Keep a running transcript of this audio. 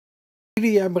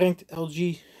Ieder jaar brengt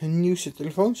LG hun nieuwste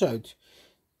telefoons uit.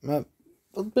 Maar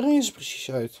wat brengen ze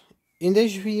precies uit? In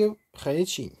deze video ga je het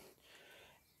zien.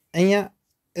 En ja,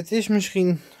 het is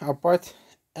misschien apart.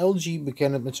 LG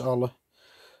bekend het met z'n allen.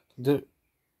 De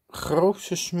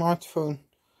grootste smartphone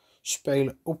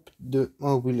speler op de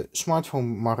mobiele smartphone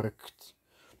markt.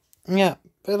 Ja,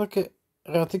 welke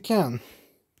raad ik je aan?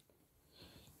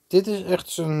 Dit is echt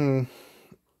zo'n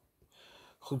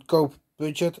goedkoop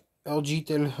budget LG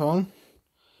telefoon.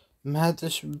 Maar het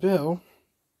is wel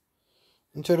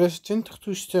een 2020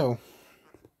 toestel.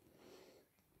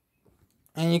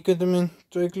 En je kunt hem in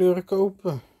 2 kleuren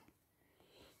kopen.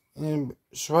 In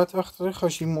zwartachtig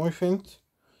als je het mooi vindt.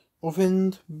 Of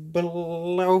in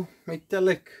blauw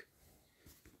metallic.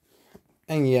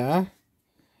 En ja,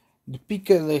 de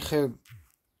pieken liggen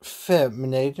ver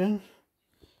beneden.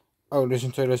 Oh, dit is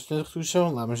een 2020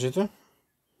 toestel. Laat maar zitten.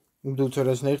 Ik bedoel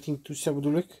 2019 toestel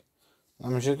bedoel ik.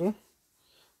 Laat maar zitten.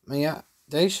 Maar ja,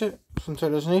 deze van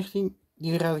 2019,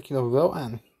 die raad ik je nog wel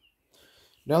aan.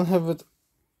 Dan hebben we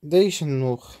deze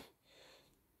nog.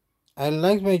 Hij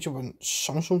lijkt een beetje op een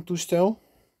Samsung toestel.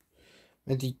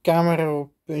 Met die camera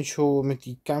punchhole, met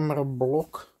die camera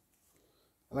blok.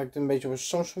 Hij lijkt een beetje op een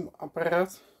Samsung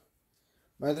apparaat.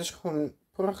 Maar het is gewoon een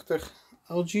prachtig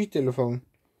LG telefoon.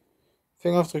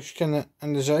 Vingerafdruk scannen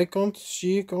aan de zijkant,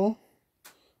 zie ik al.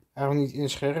 Eigenlijk niet in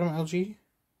het scherm LG.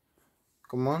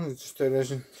 Come on, dit is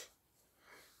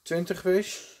 2020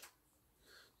 geweest.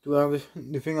 Toen waren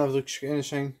de vingerafdrukscanners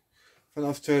zijn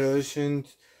vanaf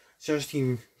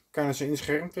 2016 kwamen ze in het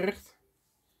scherm terecht.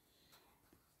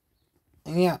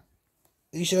 En ja,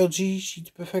 deze LG ziet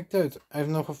er perfect uit. Hij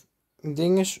heeft nog een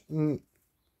dinges, een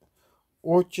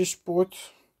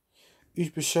oortjespoort,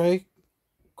 USB-C,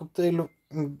 koptele,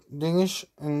 een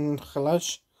dinges, een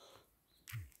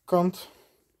geluidskant.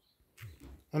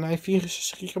 En hij heeft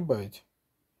 64 gigabyte.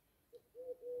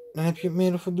 Dan heb je meer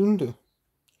dan voldoende.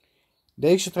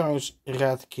 Deze trouwens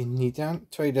raad ik je niet aan.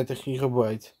 32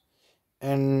 gigabyte.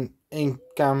 En één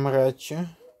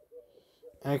cameraatje.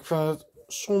 En ik vind het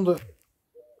zonde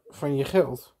van je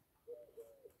geld.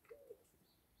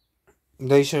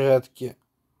 Deze raad ik je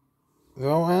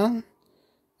wel aan.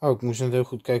 Oh, ik moest net heel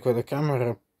goed kijken waar de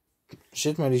camera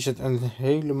zit. Maar die zit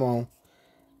helemaal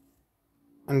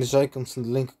aan de zijkant van de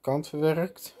linkerkant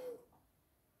verwerkt.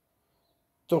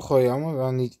 Toch wel jammer,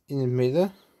 wel niet in het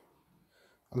midden.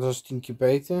 Want dat is 10 keer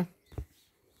beter.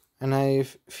 En hij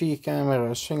heeft 4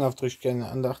 camera's, vingerafdrukscannen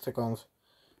aan de achterkant.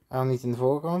 En niet in de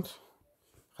voorkant.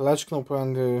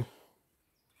 Geluidsknoppen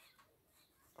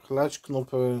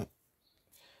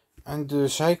aan de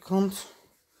zijkant.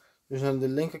 Dus aan de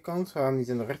linkerkant, niet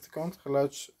aan de rechterkant.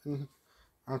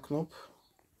 Knop.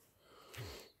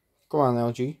 Kom aan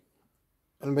LG. En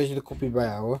een beetje de kopie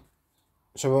bijhouden.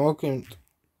 Ze hebben hem ook in het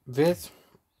wit.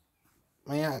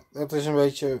 Maar ja, dat is een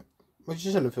beetje wat je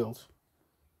zelf wilt.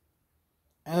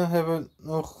 En dan hebben we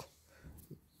nog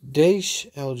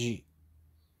deze LG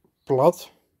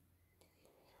plat.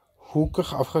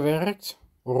 Hoekig afgewerkt.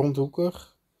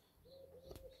 Rondhoekig.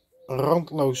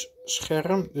 Randloos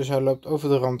scherm. Dus hij loopt over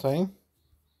de rand heen.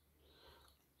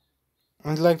 En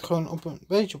het lijkt gewoon op een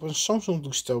beetje op een Samsung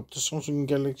toestel. Op de Samsung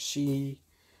Galaxy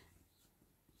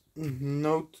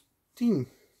Note 10.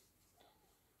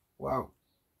 Wauw.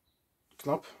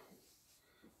 Knap.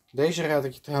 Deze raad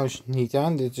ik je trouwens niet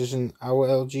aan. Dit is een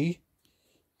oude LG. Ik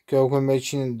kan ook een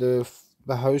beetje in de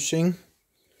behuizing.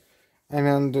 En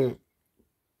aan de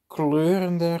kleur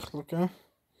en dergelijke.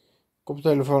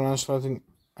 Koptelefoon aansluiting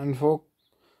aan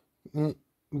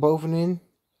bovenin.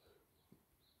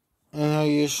 En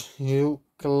hij is heel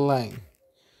klein.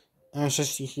 En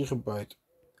 16 gigabyte.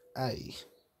 Ei.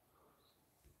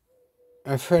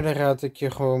 En verder raad ik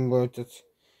je gewoon dat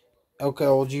elke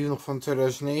LG nog van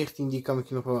 2019, die kan ik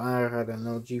je nog wel aanraden.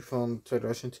 En LG van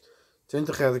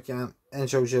 2020 raad ik je aan. En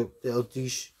sowieso de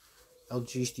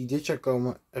LG's die dit jaar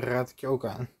komen, raad ik je ook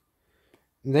aan.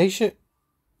 Deze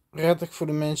raad ik voor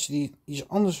de mensen die iets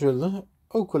anders willen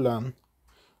ook wel aan.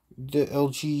 De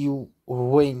LG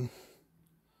Wayne.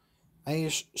 Hij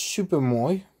is super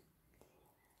mooi.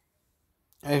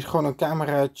 Hij heeft gewoon een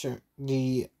cameraatje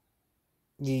die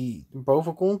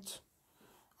boven komt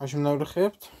als je hem nodig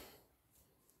hebt.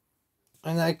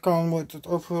 En hij wordt het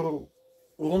overal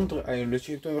ronddraaien. Dus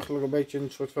je hebt eigenlijk een beetje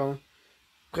een soort van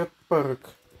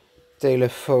pretpark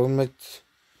telefoon met...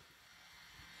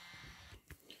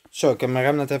 Zo, ik heb mijn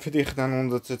rem net even dicht gedaan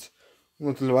omdat het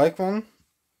lawaai kwam.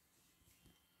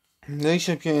 Deze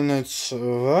heb je in het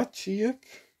zwart, zie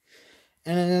ik.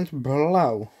 En in het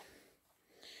blauw.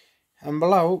 En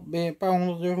blauw ben je een paar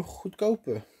 €100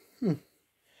 goedkoper.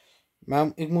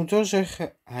 Maar ik moet wel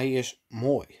zeggen, hij is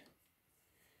mooi.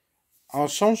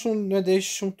 als Samsung met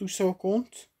deze zo'n toestel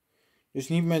komt, dus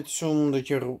niet met zo'n dat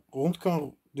je rond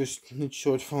kan, dus niet een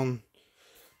soort van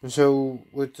zo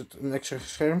wordt het een extra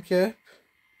schermpje hebt.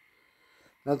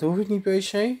 Dat hoef ik niet per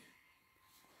se.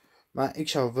 Maar ik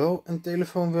zou wel een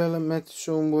telefoon willen met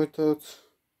zo'n wordt dat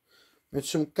met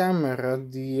zo'n camera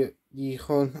die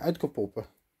gewoon uit kan poppen.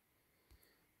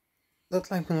 Dat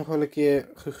lijkt me nog wel een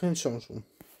keer gegund Samsung.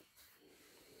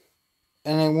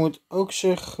 En ik moet ook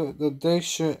zeggen dat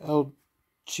deze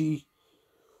LG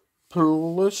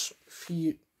Plus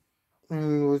 4,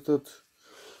 hoe wordt dat,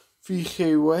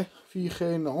 4G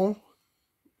en al,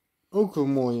 ook wel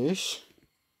mooi is.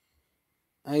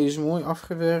 Hij is mooi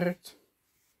afgewerkt.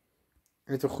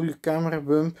 Met een goede camera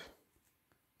bump.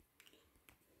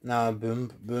 Nou,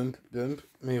 bump.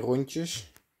 Met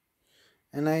rondjes.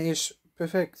 En hij is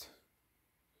perfect.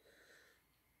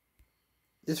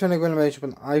 Dit vind ik wel een beetje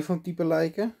op een iPhone type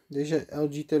lijken. Deze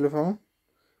LG telefoon.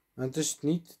 Maar het is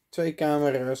niet. 2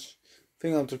 camera's.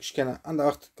 Vingerafdrukscanner aan de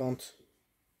achterkant.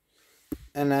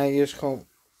 En hij is gewoon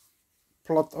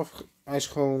plat hij is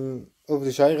gewoon over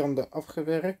de zijranden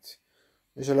afgewerkt.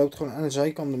 Dus hij loopt gewoon aan de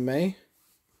zijkanten mee.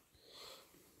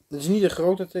 Het is niet de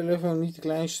grote telefoon, niet de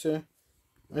kleinste.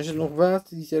 Maar er zit nog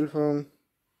water die telefoon.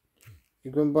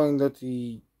 Ik ben bang dat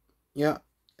die... Ja,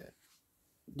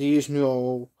 die is nu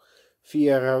al 4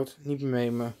 jaar oud. Niet meer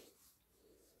mee me.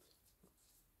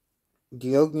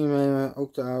 Die ook niet mee me.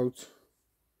 Ook te oud.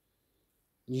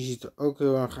 Die ziet er ook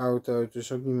heel erg oud uit.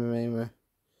 Dus ook niet meer mee me.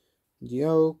 Die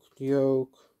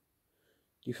ook.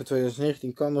 Die van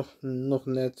 2019 kan nog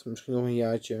net. Misschien nog een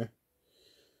jaartje.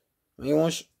 Maar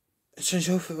jongens, het zijn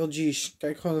zoveel LG's.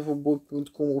 Kijk gewoon even op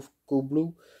bol.com of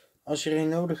Coolblue. Als je er een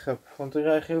nodig hebt. Want er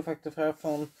krijg je heel vaak de vraag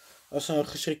van... Als een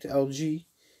geschikte LG...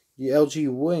 Die LG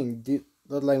Wing,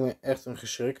 dat lijkt me echt een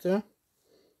geschikte.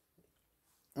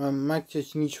 Maakt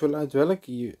het je niet zoveel uit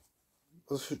welke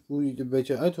hoe je het een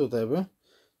beetje uit wilt hebben.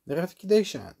 Dan raad ik je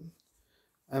deze aan.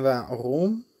 En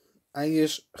waarom? Hij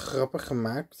is grappig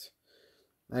gemaakt.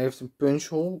 Hij heeft een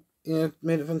punchhole in het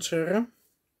midden van het scherm.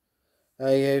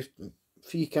 Hij heeft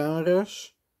 4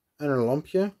 camera's en een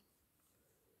lampje.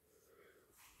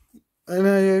 En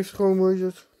hij heeft gewoon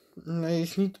mooi. Hij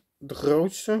is niet de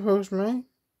grootste volgens mij.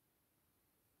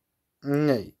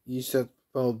 Nee, hier staat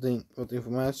bepaald wat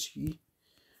informatie.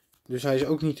 Dus hij is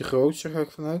ook niet de grootste, ga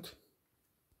ik vanuit.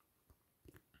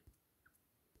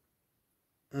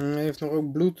 Hij heeft nog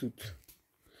ook Bluetooth.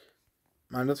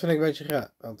 Maar dat vind ik een beetje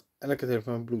raar, want elke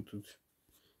telefoon heeft Bluetooth.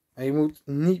 En je moet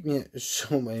niet meer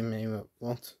zo meenemen,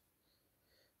 want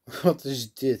wat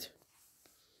is dit?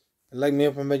 Het lijkt meer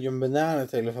op een beetje een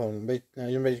bananentelefoon,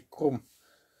 een beetje krom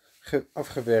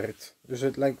afgewerkt. Dus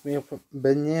het lijkt meer op een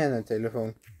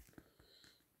bananentelefoon.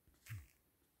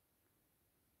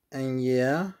 En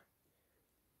ja,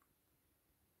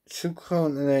 zoek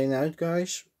gewoon een uit,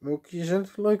 guys, welke je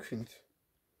zelf leuk vindt.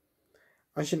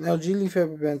 Als je een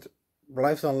LG-liefhebber bent,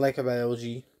 blijf dan lekker bij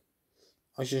LG.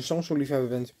 Als je een Samsung-liefhebber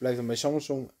bent, blijf dan bij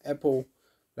Samsung. Apple,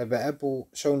 blijf bij Apple.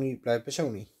 Sony, blijf bij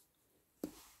Sony.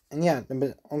 En ja,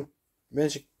 dan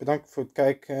wens ik bedankt voor het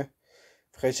kijken.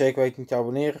 Vergeet zeker niet te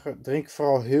abonneren. Drink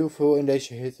vooral heel veel in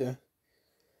deze hitte.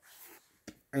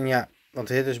 En ja, want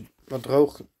de hitte is wat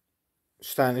droog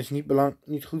staan is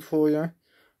niet goed voor je.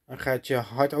 Dan gaat je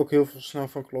hart ook heel veel snel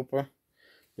van kloppen.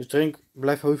 Dus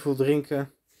blijf heel veel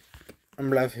drinken. En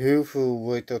blijf heel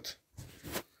veel,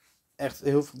 echt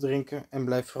heel veel drinken. En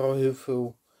blijf vooral heel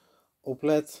veel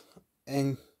oplet.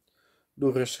 En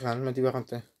doe rustig aan met die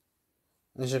warmte. En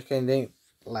dan zeg ik geen ding.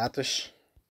 Laters.